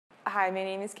Hi, my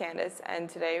name is Candace, and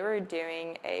today we're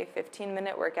doing a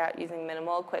 15-minute workout using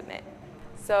minimal equipment.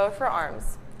 So for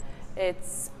arms,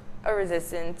 it's a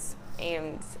resistance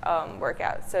aimed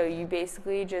workout. So you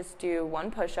basically just do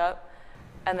one push-up,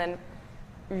 and then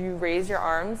you raise your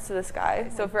arms to the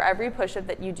sky. So for every push-up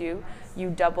that you do, you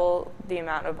double the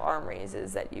amount of arm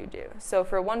raises that you do. So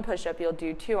for one push-up, you'll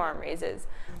do 2 arm raises,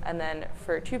 and then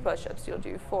for 2 push-ups, you'll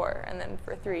do 4, and then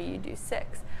for 3, you do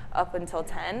 6, up until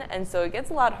 10. And so it gets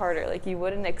a lot harder, like you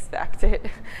wouldn't expect it.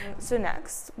 So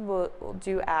next, we'll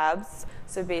do abs.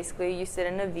 So basically, you sit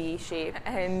in a V shape,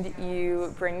 and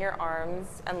you bring your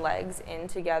arms and legs in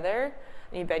together,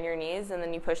 and you bend your knees, and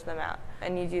then you push them out.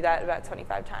 And you do that about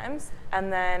 25 times.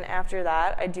 And then after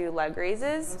that, I do leg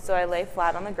raises. So I lay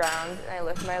flat on the ground, and I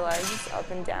lift my legs up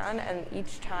and down, and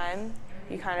each time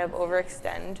you kind of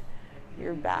overextend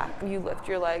your back. You lift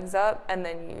your legs up, and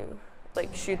then you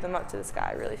shoot them up to the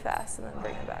sky really fast, and then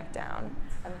bring them back down.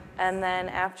 And then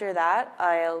after that,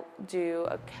 I'll do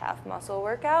a calf muscle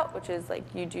workout, which is like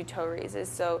you do toe raises.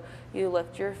 So you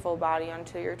lift your full body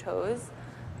onto your toes,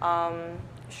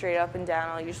 straight up and down.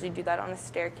 I'll usually do that on a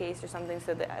staircase or something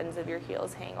so the ends of your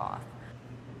heels hang off.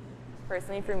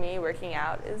 Personally, for me, working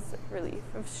out is relief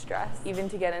of stress. Even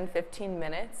to get in 15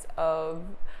 minutes of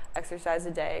exercise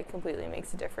a day completely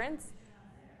makes a difference.